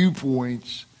our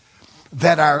viewpoints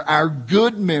that our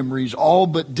good memories all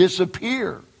but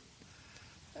disappear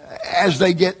as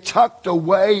they get tucked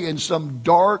away in some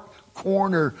dark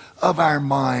corner of our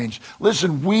minds.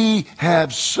 Listen, we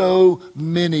have so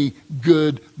many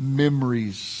good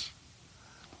memories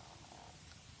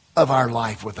of our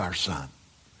life with our son.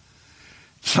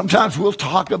 Sometimes we'll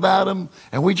talk about him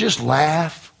and we just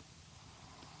laugh.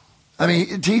 I mean,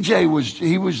 TJ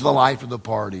was the life of the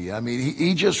party. I mean,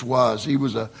 he just was. He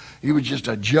was just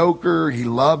a joker. He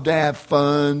loved to have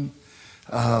fun.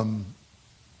 And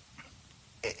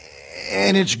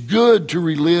it's good to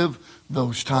relive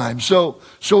those times. So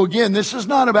again, this is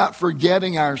not about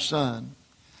forgetting our son.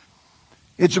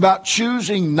 It's about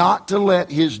choosing not to let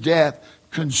his death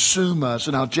consume us.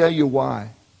 And I'll tell you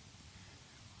why.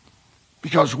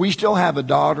 Because we still have a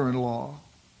daughter-in-law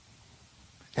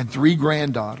and 3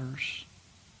 granddaughters.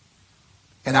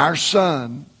 And our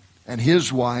son and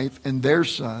his wife and their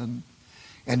son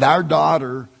and our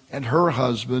daughter and her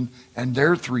husband and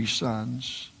their 3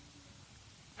 sons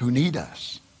who need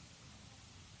us.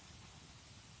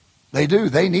 They do.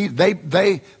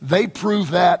 They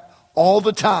prove that all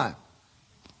the time.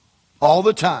 All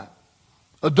the time.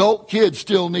 Adult kids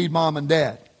still need mom and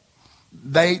dad.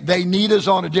 They need us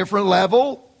on a different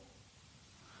level.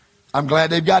 I'm glad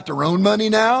they've got their own money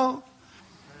now.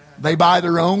 They buy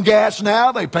their own gas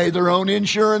now. They pay their own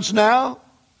insurance now.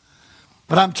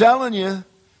 But I'm telling you,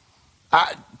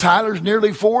 Tyler's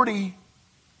nearly 40.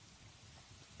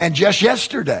 And just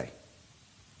yesterday,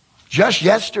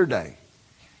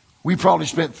 we probably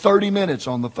spent 30 minutes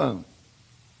on the phone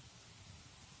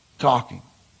talking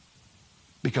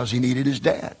because he needed his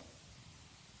dad.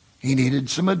 He needed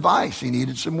some advice. He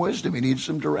needed some wisdom. He needed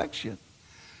some direction.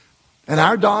 And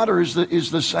our daughter is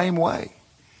the same way.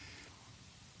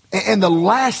 And the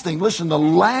last thing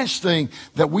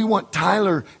that we want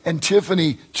Tyler and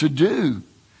Tiffany to do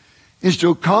is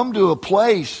to come to a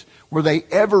place where they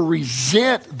ever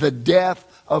resent the death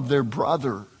of their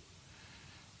brother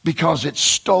because it's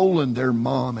stolen their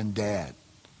mom and dad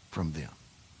from them.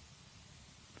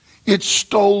 It's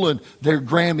stolen their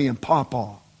Grammy and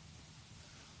Pawpaw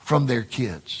from their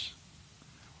kids.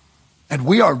 And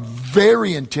we are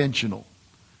very intentional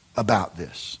about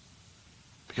this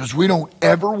because we don't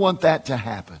ever want that to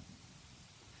happen.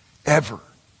 Ever.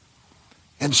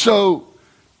 And so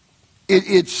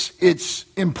it's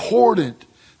important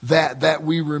that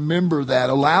we remember that,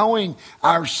 allowing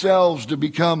ourselves to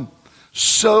become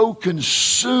so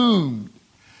consumed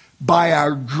by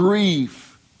our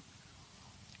grief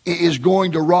is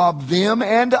going to rob them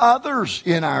and others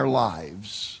in our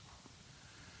lives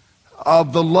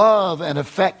of the love and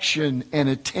affection and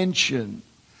attention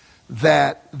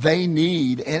that they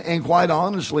need and quite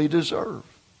honestly deserve.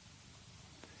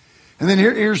 And then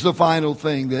here's the final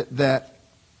thing that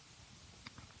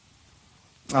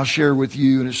I'll share with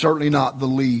you, and it's certainly not the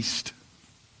least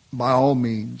by all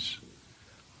means.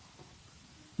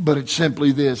 But it's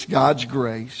simply this: God's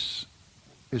grace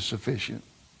is sufficient.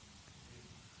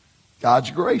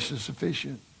 God's grace is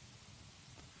sufficient.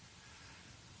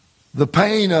 The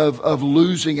pain of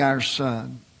losing our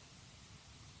son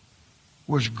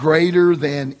was greater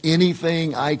than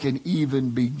anything I can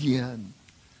even begin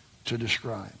to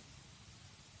describe.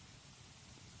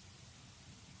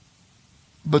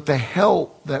 But the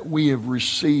help that we have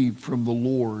received from the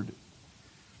Lord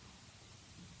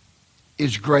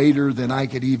is greater than I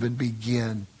could even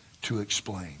begin to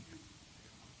explain.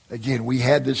 Again, we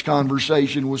had this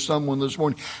conversation with someone this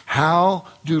morning. How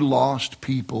do lost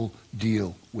people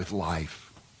deal with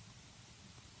life?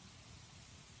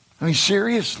 I mean,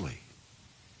 seriously.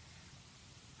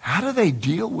 How do they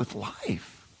deal with life?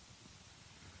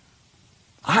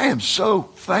 I am so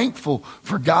thankful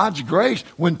for God's grace.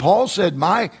 When Paul said,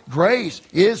 my grace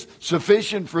is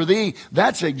sufficient for thee,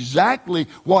 that's exactly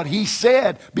what he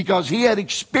said because he had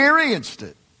experienced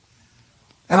it.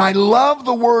 And I love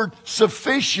the word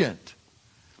sufficient.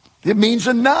 It means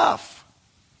enough.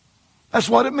 That's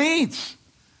what it means.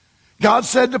 God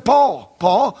said to Paul,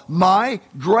 Paul, my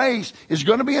grace is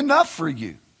going to be enough for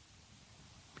you.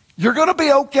 You're going to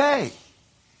be okay.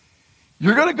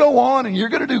 You're going to go on and you're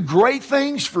going to do great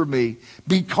things for me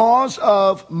because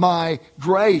of my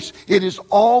grace. It is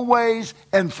always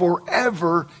and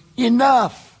forever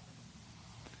enough.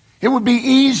 It would be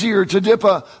easier to dip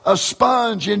a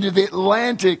sponge into the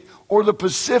Atlantic or the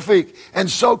Pacific and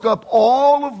soak up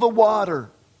all of the water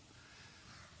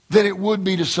than it would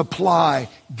be to supply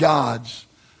God's,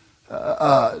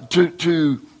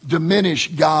 to diminish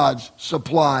God's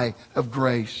supply of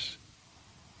grace.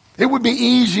 It would be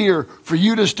easier for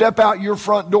you to step out your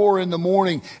front door in the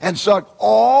morning and suck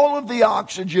all of the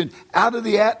oxygen out of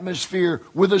the atmosphere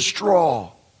with a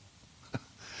straw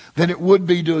than it would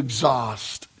be to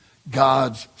exhaust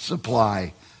God's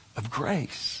supply of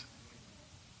grace.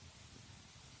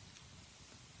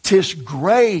 'Tis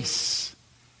grace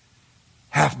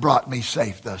hath brought me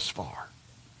safe thus far,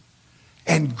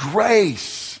 and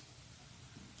grace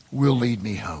will lead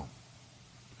me home.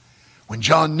 When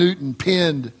John Newton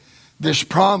penned this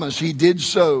promise, he did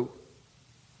so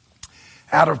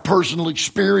out of personal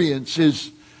experience.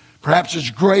 Perhaps his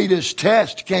greatest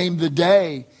test came the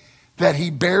day that he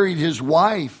buried his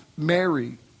wife,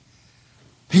 Mary.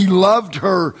 He loved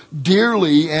her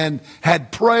dearly and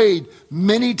had prayed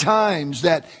many times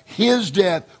that his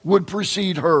death would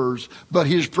precede hers, but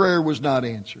his prayer was not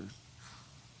answered.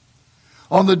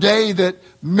 On the day that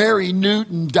Mary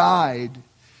Newton died,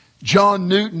 John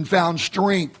Newton found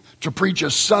strength to preach a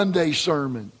Sunday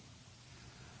sermon.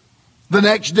 The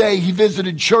next day he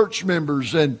visited church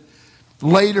members and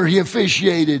later he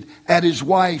officiated at his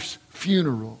wife's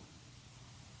funeral.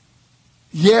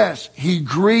 Yes, he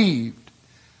grieved,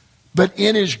 but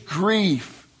in his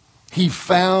grief he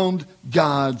found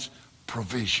God's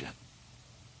provision.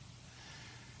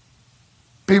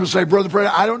 People say, Brother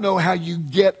Prater, I don't know how you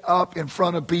get up in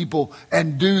front of people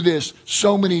and do this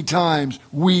so many times,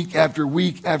 week after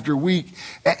week after week.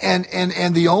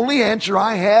 And the only answer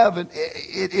I have, and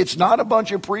it's not a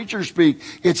bunch of preachers speak,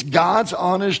 it's God's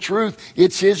honest truth.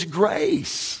 It's His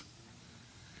grace.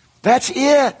 That's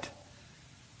it.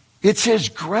 It's His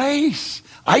grace.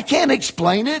 I can't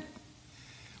explain it.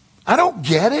 I don't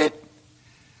get it.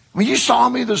 I mean, you saw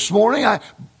me this morning.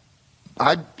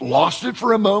 I lost it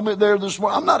for a moment there this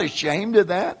morning. I'm not ashamed of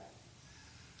that.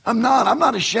 I'm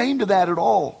not ashamed of that at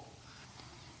all.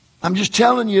 I'm just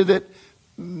telling you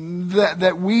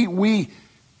that we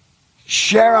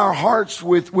share our hearts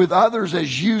with others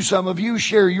as some of you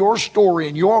share your story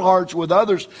and your hearts with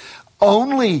others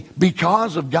only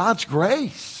because of God's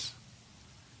grace.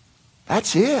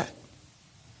 That's it.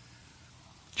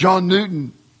 John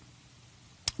Newton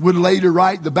would later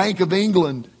write, the Bank of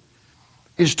England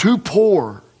is too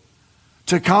poor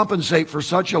to compensate for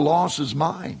such a loss as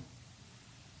mine.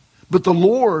 But the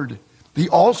Lord, the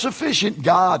all-sufficient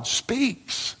God,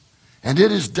 speaks, and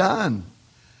it is done.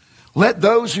 Let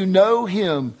those who know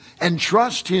Him and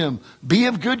trust Him be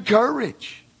of good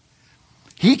courage.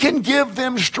 He can give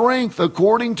them strength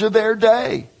according to their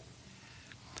day.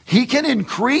 He can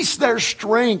increase their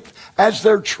strength as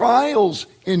their trials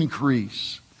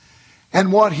increase.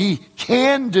 And what He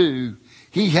can do,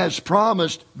 He has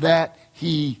promised that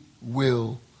He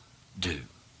will do.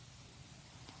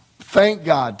 Thank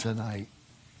God tonight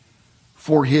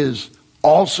for His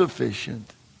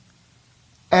all-sufficient,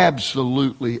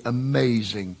 absolutely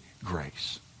amazing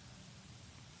grace.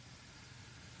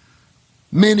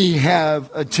 Many have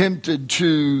attempted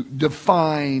to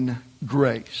define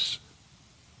grace.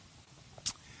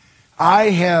 I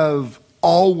have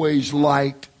always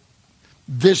liked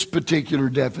this particular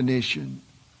definition.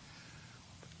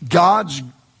 God's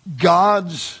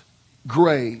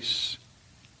grace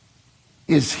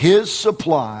is His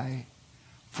supply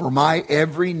for my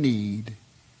every need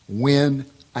when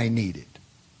I need it.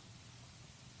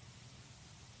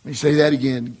 Let me say that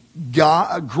again.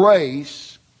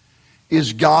 Grace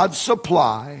is God's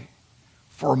supply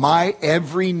for my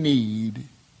every need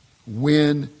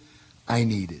when I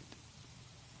need it.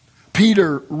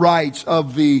 Peter writes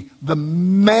of the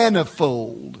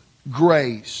manifold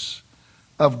grace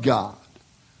of God.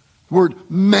 The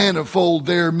word manifold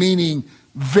there meaning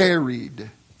varied.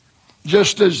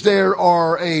 Just as there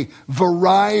are a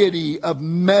variety of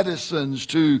medicines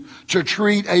to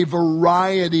treat a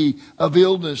variety of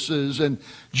illnesses, and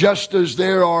just as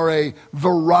there are a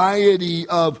variety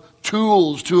of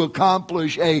tools to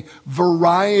accomplish a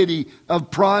variety of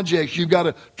projects. You've got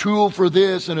a tool for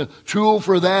this and a tool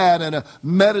for that and a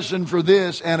medicine for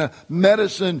this and a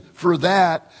medicine for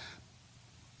that.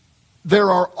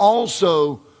 There are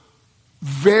also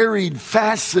varied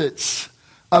facets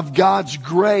of God's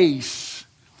grace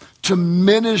to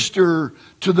minister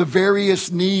to the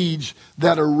various needs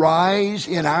that arise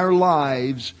in our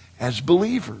lives as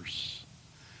believers.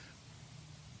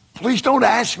 Please don't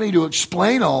ask me to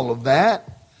explain all of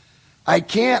that. I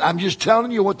can't. I'm just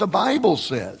telling you what the Bible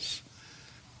says.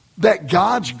 That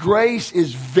God's grace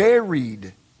is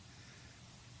varied.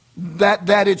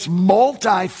 That it's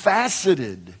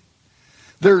multifaceted.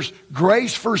 There's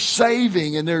grace for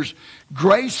saving, and there's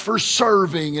grace for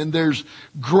serving, and there's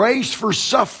grace for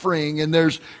suffering, and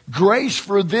there's grace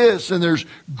for this, and there's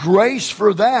grace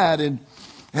for that. And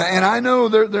I know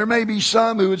there may be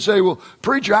some who would say, well,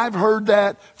 preacher, I've heard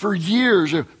that for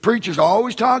years. Preachers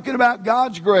always talking about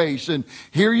God's grace. And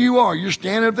here you are. You're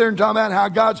standing up there and talking about how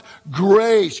God's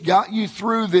grace got you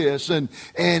through this. And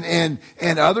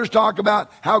others talk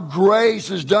about how grace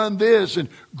has done this and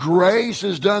grace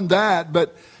has done that.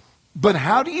 But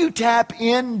how do you tap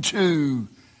into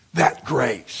that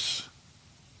grace?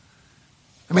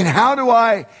 I mean, how do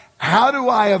I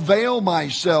avail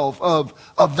myself of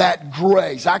that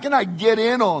grace? How can I get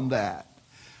in on that?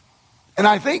 And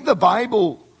I think the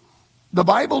Bible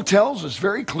tells us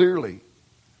very clearly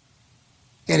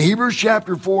in Hebrews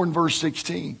chapter 4 and verse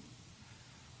 16,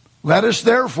 let us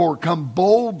therefore come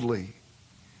boldly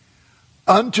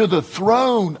unto the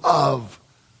throne of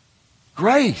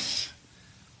grace.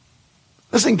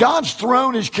 Listen, God's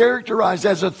throne is characterized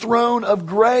as a throne of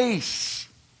grace,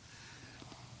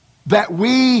 that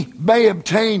we may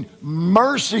obtain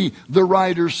mercy, the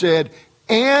writer said,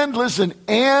 and listen,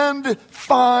 and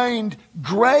find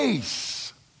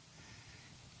grace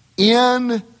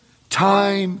in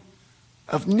time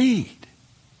of need.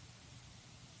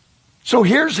 So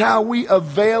here's how we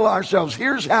avail ourselves.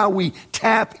 Here's how we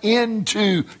tap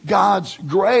into God's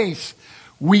grace.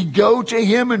 We go to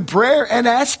Him in prayer and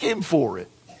ask Him for it.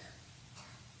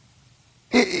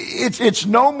 It's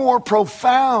no more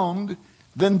profound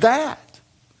than that.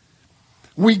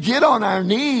 We get on our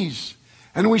knees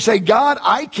and we say, God,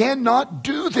 I cannot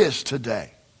do this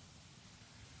today.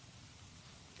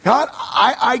 God,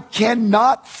 I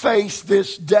cannot face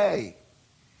this day.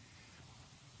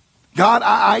 God,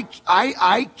 I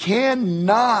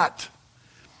cannot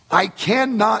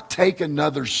take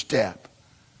another step.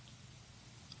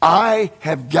 I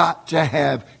have got to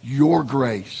have your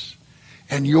grace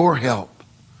and your help.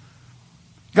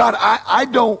 God, I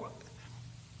don't.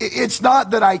 It's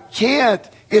not that I can't,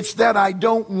 it's that I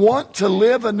don't want to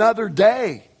live another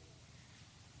day.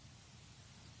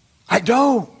 I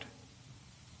don't.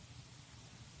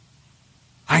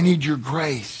 I need your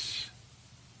grace.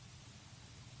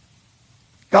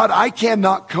 God, I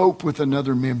cannot cope with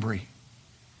another memory.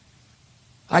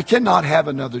 I cannot have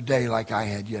another day like I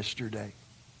had yesterday.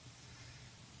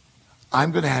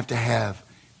 I'm going to have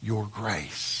your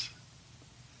grace.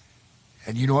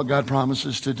 And you know what God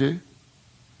promises to do?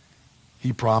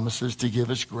 He promises to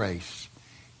give us grace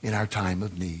in our time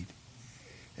of need.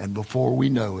 And before we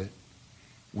know it,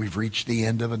 we've reached the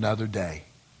end of another day.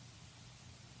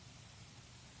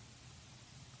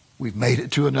 We've made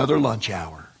it to another lunch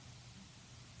hour.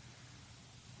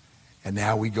 And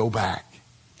now we go back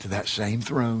to that same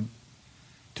throne,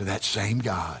 to that same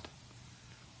God,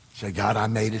 Say, God, I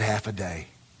made it half a day.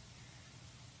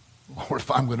 Lord,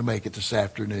 if I'm going to make it this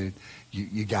afternoon,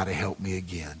 you got to help me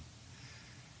again.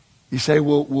 You say,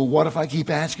 well, what if I keep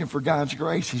asking for God's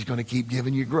grace? He's going to keep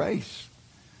giving you grace.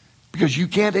 Because you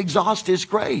can't exhaust His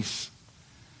grace.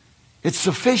 It's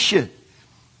sufficient.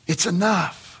 It's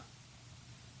enough.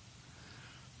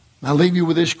 I'll leave you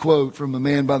with this quote from a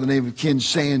man by the name of Ken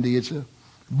Sande. It's a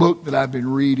book that I've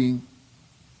been reading.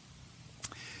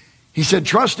 He said,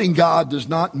 trusting God does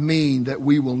not mean that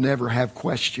we will never have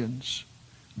questions,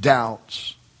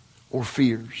 doubts, or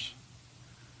fears.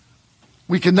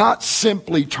 We cannot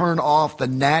simply turn off the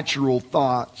natural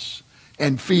thoughts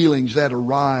and feelings that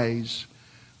arise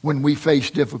when we face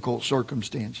difficult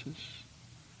circumstances.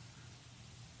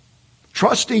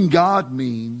 Trusting God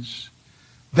means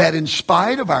that in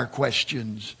spite of our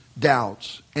questions,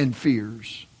 doubts, and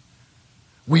fears,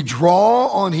 we draw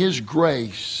on His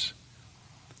grace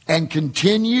and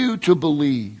continue to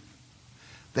believe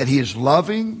that He is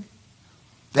loving,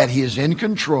 that He is in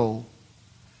control,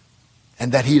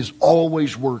 and that He is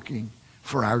always working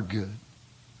for our good.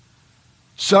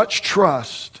 Such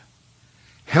trust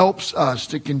helps us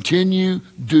to continue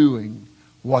doing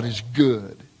what is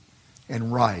good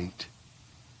and right,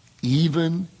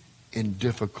 even in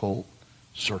difficult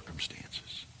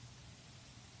circumstances.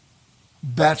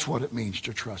 That's what it means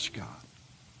to trust God.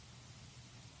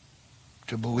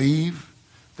 To believe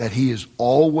that He is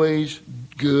always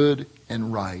good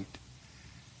and right,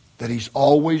 that He's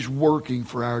always working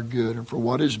for our good and for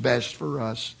what is best for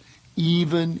us,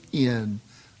 even in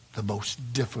the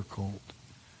most difficult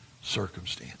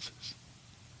circumstances.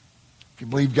 If you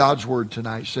believe God's word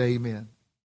tonight, say amen.